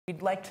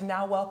We'd like to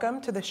now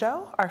welcome to the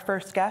show our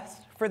first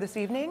guest for this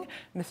evening,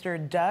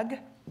 Mr. Doug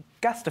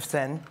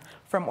Gustafson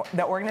from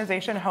the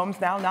organization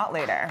Homes Now, Not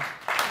Later.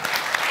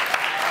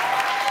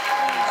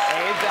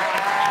 Hey, Doug.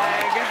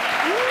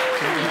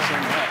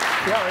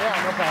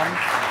 Yeah, no problem.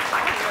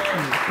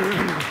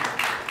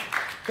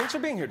 Thanks for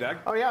being here, Doug.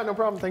 Oh yeah, no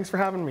problem. Thanks for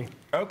having me.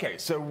 Okay,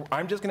 so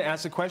I'm just going to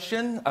ask a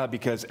question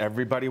because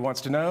everybody wants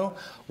to know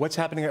what's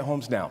happening at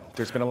Homes Now.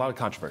 There's been a lot of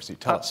controversy.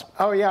 Tell us.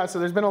 Oh yeah, so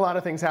there's been a lot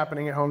of things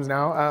happening at Homes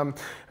Now.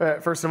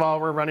 First of all,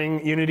 we're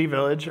running Unity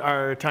Village,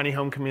 our tiny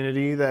home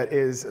community that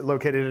is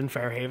located in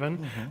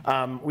Fairhaven.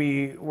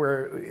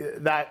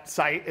 That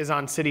site is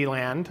on city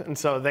land, and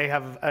so they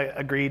have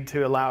agreed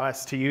to allow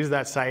us to use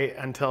that site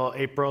until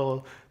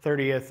April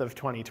 30th of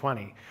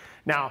 2020.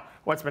 Now,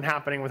 what's been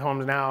happening with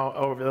Homes Now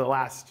over the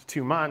last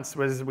 2 months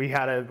was we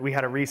had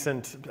a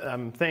recent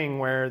thing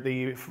where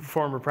the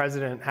former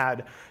president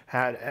I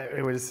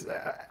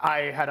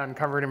had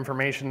uncovered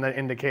information that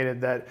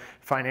indicated that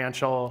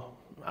financial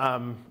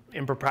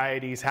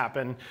improprieties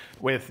happen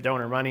with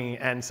donor money,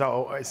 and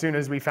so as soon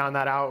as we found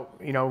that out,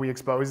 we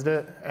exposed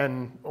it,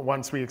 and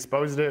once we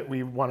exposed it,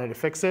 we wanted to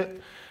fix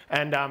it.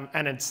 And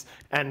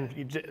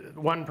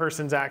one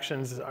person's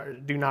actions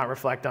do not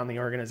reflect on the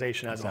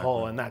organization as a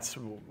whole, and that's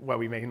what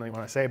we mainly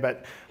want to say.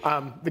 But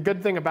the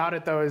good thing about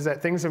it, though, is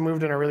that things have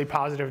moved in a really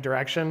positive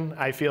direction.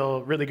 I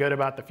feel really good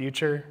about the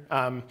future.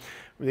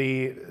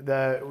 We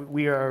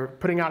are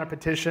putting out a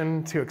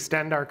petition to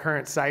extend our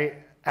current site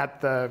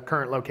at the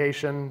current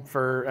location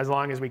for as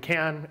long as we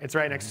can. It's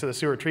right next to the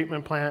sewer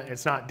treatment plant.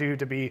 It's not due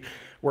to be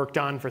worked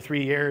on for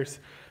 3 years.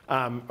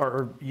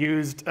 Or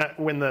used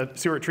when the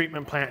sewer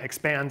treatment plant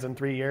expands in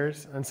 3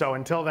 years. And so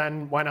until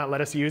then, why not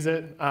let us use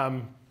it?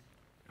 But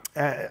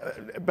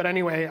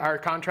anyway, our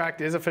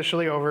contract is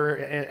officially over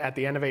at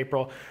the end of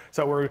April.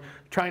 So we're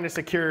trying to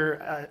secure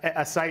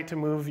a site to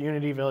move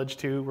Unity Village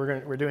to.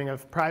 We're doing a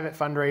private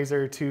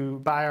fundraiser to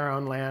buy our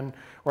own land.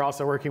 We're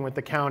also working with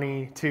the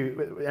county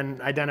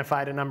and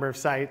identified a number of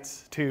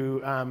sites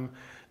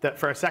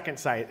for a second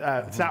site.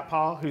 Sat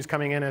Paul, who's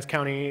coming in as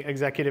county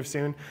executive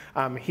soon,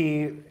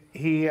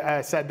 he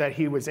said that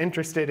he was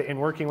interested in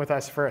working with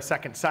us for a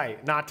second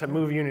site, not to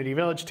move Unity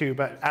Village to,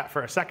 but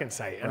for a second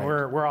site. And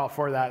we're all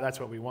for that. That's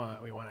what we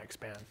want. We want to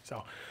expand.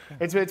 So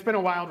it's been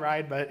a wild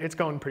ride, but it's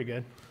going pretty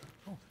good.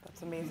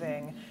 That's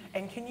amazing.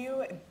 And can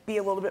you be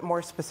a little bit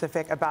more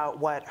specific about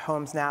what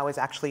Homes Now is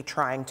actually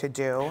trying to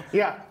do?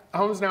 Yeah,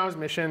 Homes Now's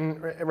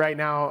mission right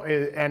now,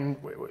 and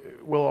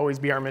will always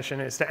be our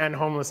mission, is to end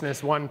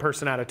homelessness one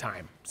person at a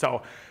time.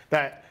 So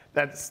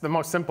that's the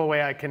most simple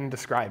way I can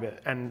describe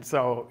it. And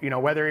so,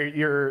 whether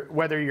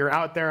you're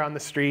out there on the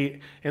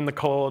street, in the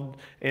cold,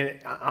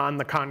 on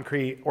the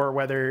concrete, or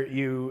whether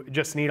you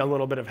just need a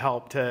little bit of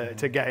help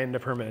to get into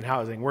permanent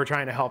housing, we're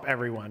trying to help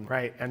everyone,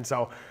 right? And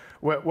so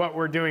what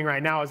we're doing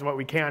right now is what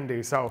we can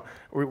do. So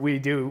we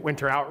do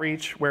winter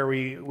outreach where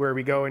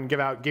we go and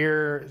give out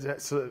gear,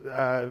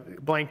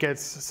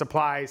 blankets,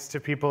 supplies to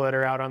people that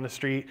are out on the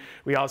street.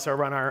 We also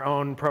run our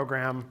own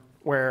program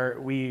where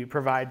we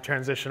provide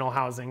transitional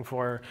housing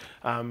for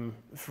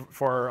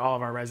all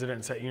of our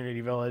residents at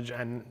Unity Village.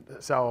 And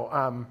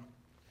so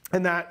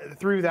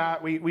through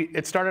that,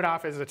 it started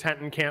off as a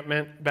tent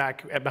encampment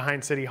back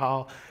behind City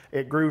Hall.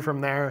 It grew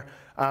from there,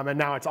 and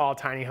now it's all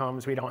tiny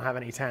homes. We don't have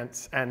any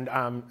tents,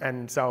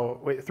 and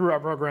so through our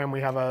program,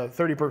 we have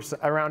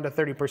around a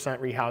 30%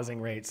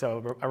 rehousing rate.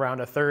 So around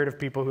a third of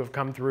people who have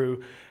come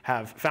through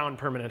have found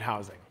permanent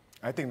housing.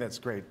 I think that's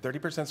great.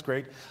 30% is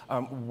great.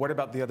 What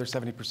about the other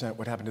 70%?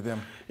 What happened to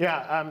them?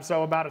 Yeah,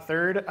 so about a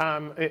third,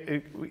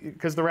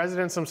 because the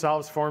residents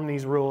themselves form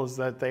these rules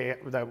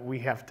that we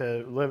have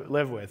to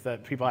live with,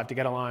 that people have to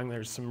get along.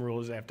 There's some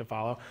rules they have to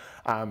follow.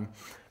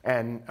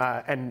 And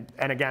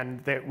again,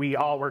 that we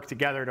all work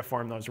together to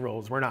form those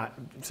rules. We're not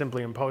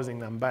simply imposing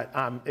them. But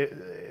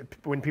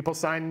when people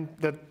sign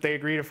that they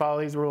agree to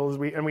follow these rules,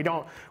 we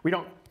don't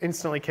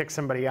instantly kick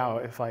somebody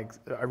out if like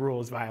a rule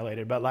is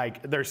violated. But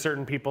like there's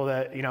certain people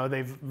that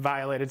they've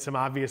violated some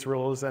obvious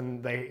rules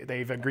and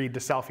they've agreed to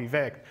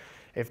self-evict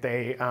if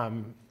they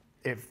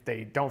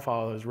don't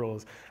follow those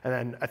rules. And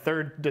then a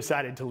third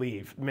decided to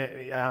leave.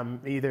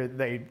 Either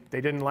they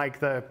didn't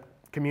like the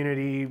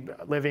community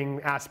living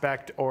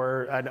aspect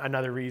or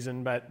another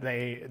reason, but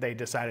they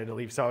decided to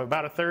leave. So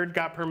about a third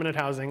got permanent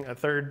housing, a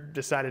third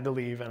decided to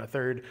leave, and a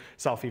third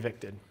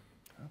self-evicted.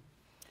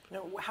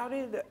 Now,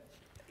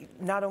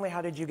 not only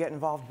how did you get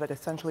involved, but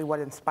essentially what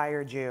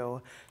inspired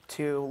you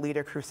to lead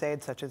a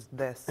crusade such as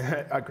this?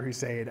 A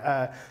crusade.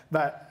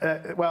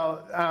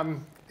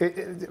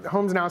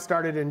 Homes Now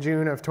started in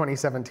June of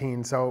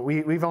 2017, so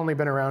we've only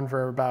been around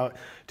for about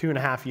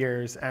 2.5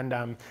 years, and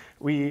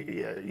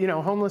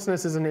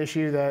homelessness is an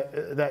issue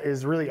that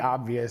is really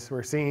obvious.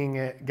 We're seeing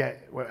it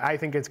I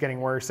think it's getting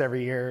worse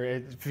every year.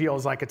 It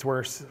feels like it's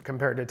worse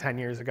compared to 10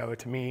 years ago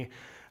to me.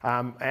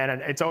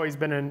 And it's always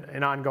been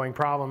an ongoing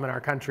problem in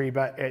our country,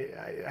 but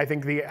I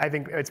think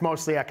it's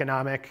mostly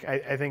economic.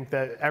 I think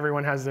that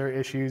everyone has their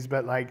issues,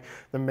 but like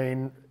the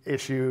main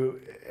issue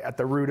at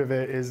the root of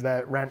it is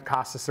that rent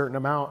costs a certain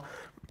amount,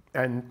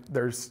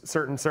 there's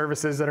certain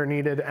services that are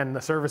needed, and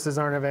the services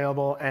aren't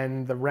available,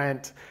 and the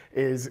rent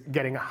is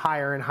getting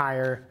higher and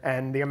higher,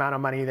 and the amount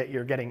of money that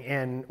you're getting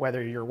in,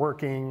 whether you're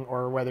working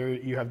or whether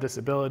you have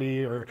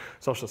disability or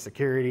Social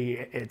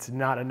Security, it's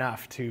not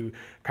enough to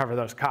cover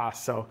those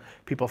costs. So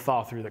people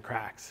fall through the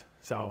cracks.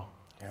 So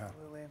yeah,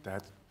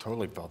 that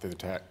totally fell through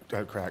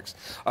the cracks.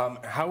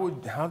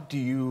 How do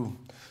you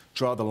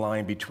draw the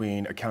line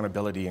between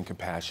accountability and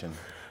compassion?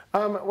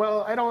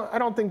 Well, I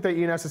don't think that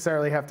you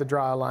necessarily have to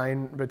draw a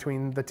line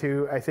between the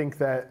two. I think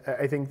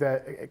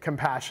that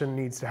compassion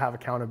needs to have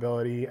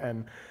accountability,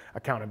 and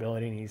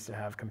accountability needs to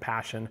have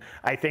compassion.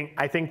 I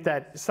think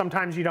that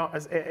sometimes you don't.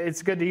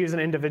 It's good to use an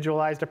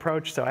individualized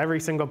approach. So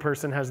every single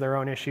person has their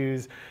own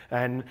issues,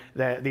 and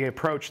the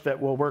approach that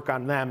will work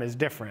on them is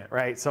different,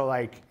 right? So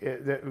like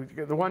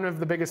one of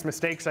the biggest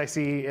mistakes I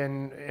see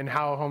in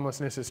how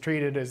homelessness is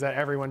treated is that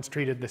everyone's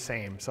treated the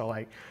same. So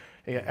like.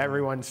 Yeah,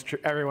 everyone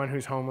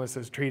who's homeless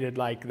is treated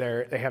like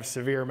they have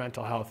severe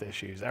mental health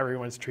issues.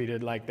 Everyone's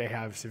treated like they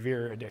have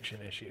severe addiction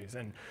issues,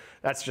 and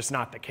that's just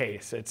not the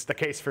case. It's the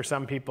case for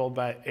some people,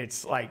 but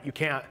it's like you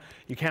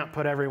can't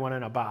put everyone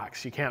in a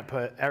box. You can't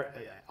put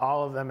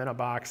all of them in a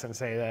box and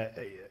say that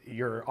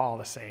you're all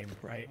the same,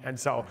 right? And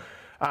so.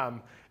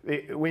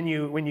 When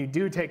you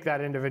do take that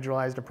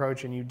individualized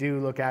approach and you do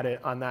look at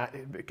it on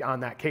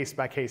that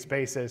case-by-case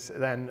basis,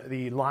 then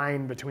the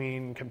line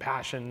between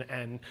compassion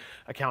and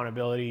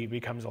accountability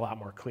becomes a lot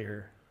more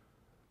clear.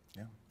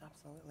 Yeah,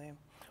 absolutely.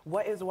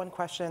 What is one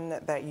question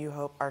that you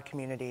hope our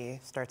community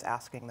starts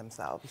asking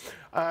themselves?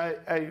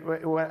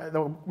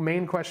 The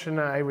main question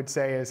I would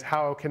say is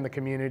how can the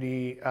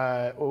community,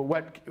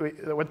 what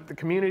the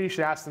community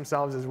should ask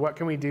themselves is what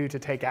can we do to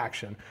take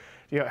action?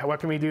 What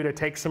can we do to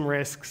take some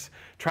risks,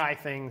 try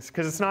things?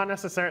 Because it's not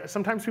necessary.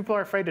 Sometimes people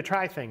are afraid to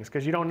try things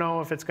because you don't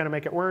know if it's going to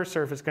make it worse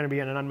or if it's going to be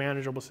in an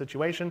unmanageable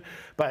situation.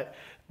 But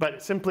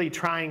simply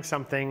trying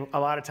something a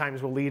lot of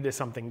times will lead to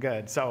something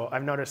good. So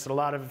I've noticed a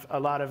lot of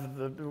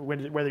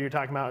whether you're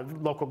talking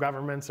about local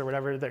governments or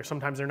whatever,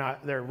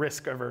 they're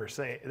risk averse.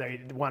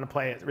 They want to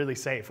play it really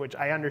safe, which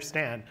I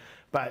understand.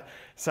 But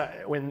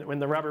when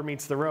the rubber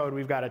meets the road,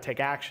 we've got to take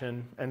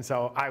action. And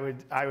so I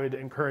would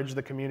encourage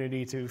the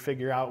community to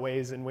figure out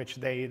ways in which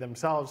they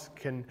themselves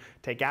can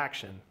take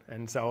action.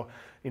 And so,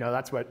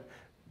 that's what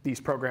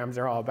these programs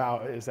are all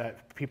about, is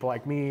that people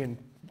like me and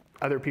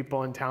other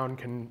people in town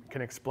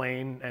can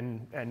explain,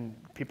 and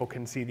people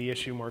can see the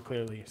issue more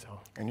clearly. So.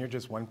 And you're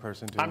just one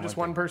person doing I'm just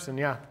one person,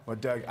 yeah. Well,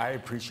 Doug, I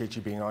appreciate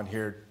you being on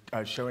here,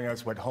 showing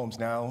us what Homes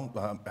Now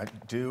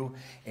do,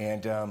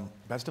 and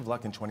best of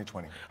luck in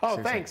 2020. Oh,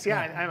 seriously. Thanks.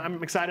 Yeah,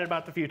 I'm excited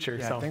about the future.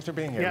 Yeah, so. thanks for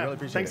being here. Yeah, really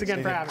appreciate thanks it.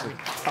 Thanks again for having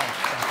me.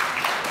 Oh.